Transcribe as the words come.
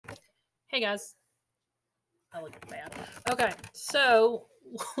Hey guys. I look bad. Okay, so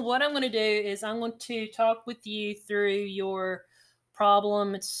what I'm going to do is I'm going to talk with you through your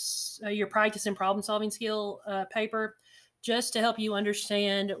problem. It's your practice and problem solving skill paper, just to help you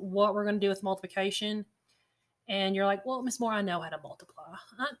understand what we're going to do with multiplication. And you're like, well, Miss Moore, I know how to multiply.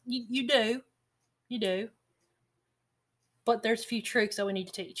 You do. But there's a few tricks that we need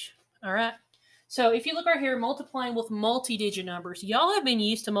to teach. All right. So if you look right here, multiplying with multi-digit numbers, y'all have been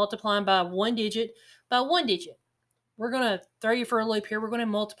used to multiplying by one digit by one digit. We're going to throw you for a loop here. We're going to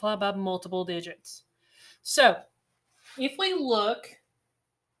multiply by multiple digits. So if we look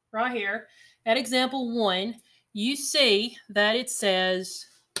right here at example 1, you see that it says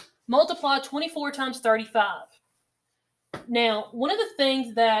multiply 24 times 35. Now, one of the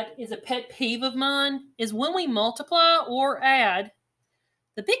things that is a pet peeve of mine is when we multiply or add,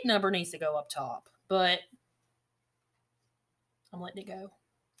 the big number needs to go up top, but I'm letting it go.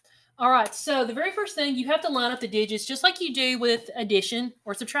 All right, so the very first thing, you have to line up the digits just like you do with addition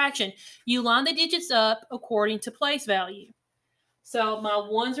or subtraction. You line the digits up according to place value. So my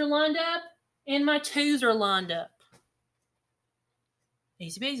 1s are lined up and my 2s are lined up.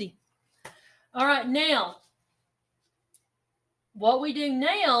 Easy peasy. All right, now, what we do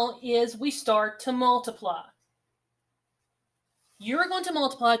now is we start to multiply. You're going to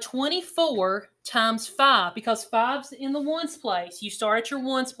multiply 24 times 5 because 5's in the ones place. You start at your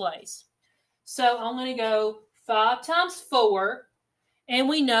ones place. So I'm going to go 5 times 4, and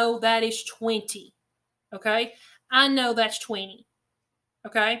we know that is 20. Okay? I know that's 20.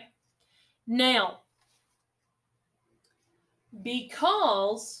 Okay? Now,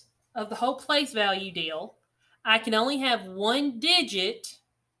 because of the whole place value deal, I can only have one digit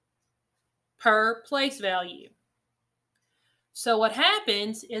per place value. So what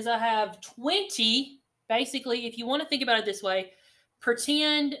happens is I have 20. Basically, if you want to think about it this way,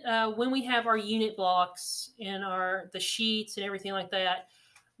 pretend when we have our unit blocks and the sheets and everything like that,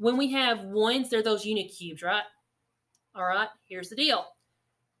 when we have ones, they're those unit cubes, right? All right, here's the deal.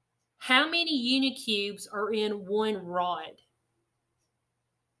 How many unit cubes are in one rod?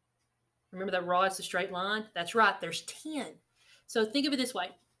 Remember that rod's the straight line? That's right, there's 10. So think of it this way.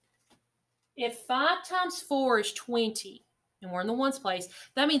 If 5 times 4 is 20, and we're in the ones place,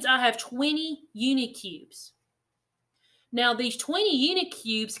 that means I have 20 unit cubes. Now, these 20 unit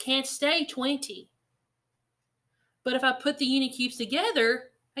cubes can't stay 20. But if I put the unit cubes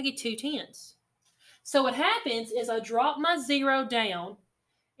together, I get 2 10s. So what happens is I drop my 0 down,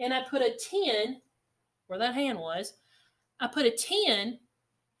 and I put a 10, where that hand was, I put a 10,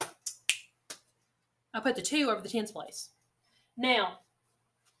 I put the 2 over the 10s place. Now,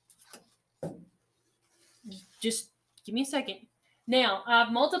 just give me a second. Now,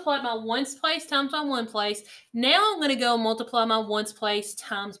 I've multiplied my ones place times my one place. Now I'm going to go multiply my ones place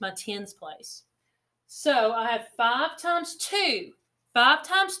times my tens place. So I have 5 times 2. 5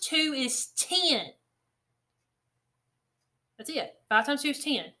 times 2 is 10. That's it. 5 times 2 is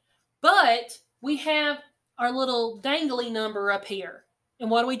 10. But we have our little dangly number up here. And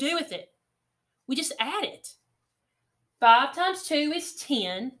what do we do with it? We just add it. 5 times 2 is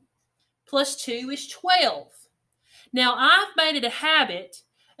 10, plus 2 is 12. Now, I've made it a habit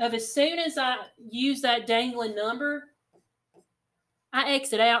of as soon as I use that dangling number, I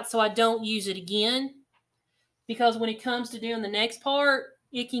exit out so I don't use it again. Because when it comes to doing the next part,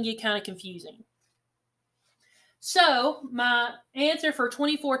 it can get kind of confusing. So, my answer for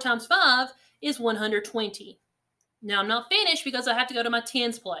 24 times 5 is 120. Now, I'm not finished because I have to go to my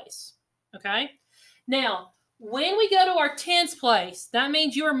tens place. Okay? Now, when we go to our tens place, that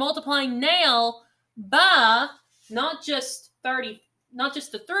means you are multiplying now by not just 30, not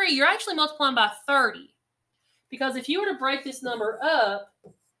just the 3, you're actually multiplying by 30. Because if you were to break this number up,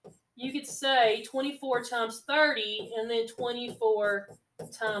 you could say 24 times 30 and then 24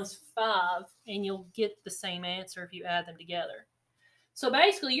 times 5, and you'll get the same answer if you add them together. So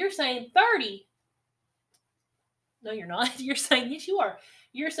basically, you're saying 30. No, you're not. You're saying, yes, you are.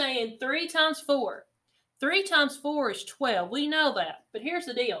 You're saying 3 times 4. 3 times 4 is 12. We know that. But here's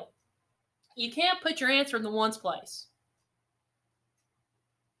the deal. You can't put your answer in the ones place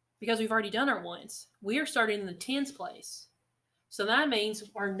because we've already done our ones. We are starting in the tens place. So that means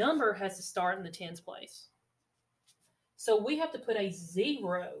our number has to start in the tens place. So we have to put a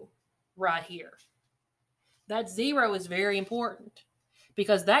 0 right here. That 0 is very important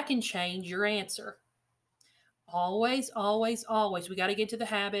because that can change your answer. Always, always, always. We got to get to the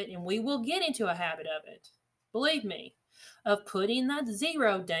habit, and we will get into a habit of it. Believe me, of putting that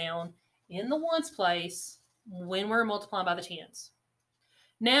 0 down in the ones place when we're multiplying by the tens.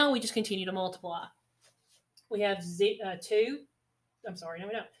 Now we just continue to multiply. We have 2. I'm sorry, no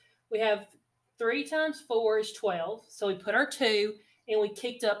we don't. we have 3 times 4 is 12. So we put our 2 and we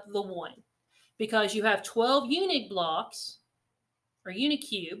kicked up the 1. Because you have 12 unit blocks or unit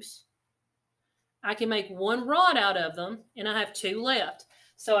cubes, I can make 1 rod out of them and I have 2 left.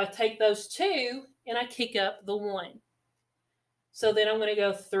 So I take those 2 and I kick up the 1. So then I'm going to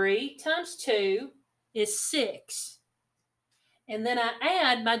go 3 times 2 is 6. And then I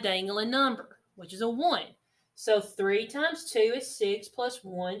add my dangling number, which is a 1. So 3 times 2 is 6 plus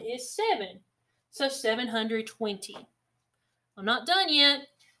 1 is 7. So 720. I'm not done yet.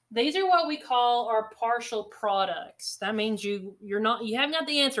 These are what we call our partial products. That means you haven't got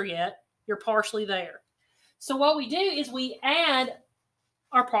the answer yet. You're partially there. So what we do is we add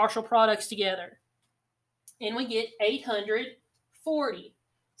our partial products together. And we get 840.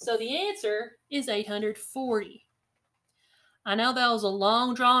 So the answer is 840. I know that was a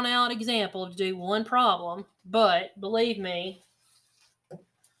long, drawn-out example to do one problem, but believe me,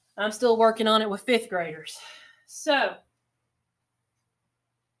 I'm still working on it with 5th graders. So,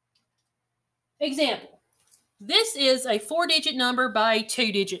 example. This is a 4-digit number by a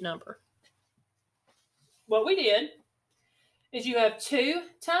 2-digit number. What we did is you have 2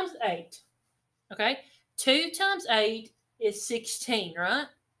 times 8. Okay? 2 times 8 is 16, right?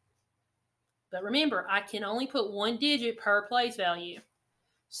 But remember, I can only put 1 digit per place value.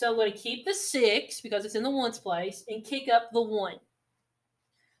 So I'm going to keep the 6 because it's in the ones place and kick up the 1.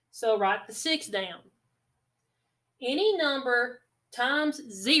 So write the 6 down. Any number times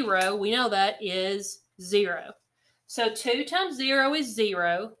 0, we know that is 0. So 2 times 0 is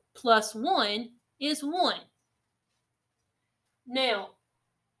 0, plus 1 is 1. Now,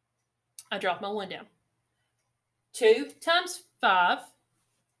 I dropped my 1 down. 2 times 5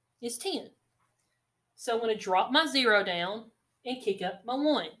 is 10. So I'm going to drop my 0 down and kick up my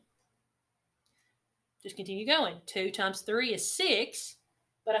 1. Just continue going. 2 times 3 is 6,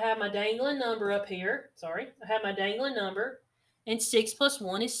 but I have my dangling number up here. Sorry, I have my dangling number, and 6 plus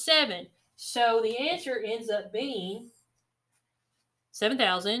 1 is 7. So the answer ends up being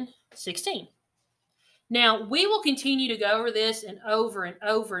 7,016. Now, we will continue to go over this and over and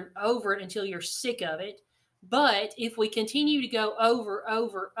over and over it until you're sick of it. But if we continue to go over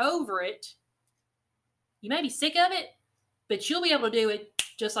it, you may be sick of it, but you'll be able to do it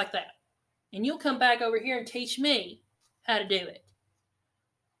just like that. And you'll come back over here and teach me how to do it.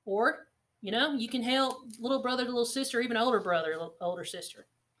 Or, you can help little brother, little sister, even older brother, older sister.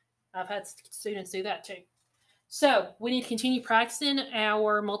 I've had students do that too. So we need to continue practicing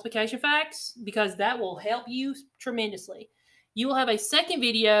our multiplication facts because that will help you tremendously. You will have a second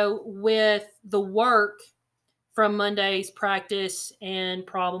video with the work from Monday's practice and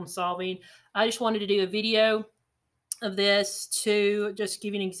problem solving. I just wanted to do a video of this to just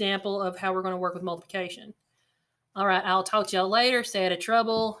give you an example of how we're going to work with multiplication. All right, I'll talk to y'all later. Stay out of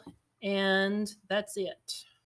trouble, and that's it.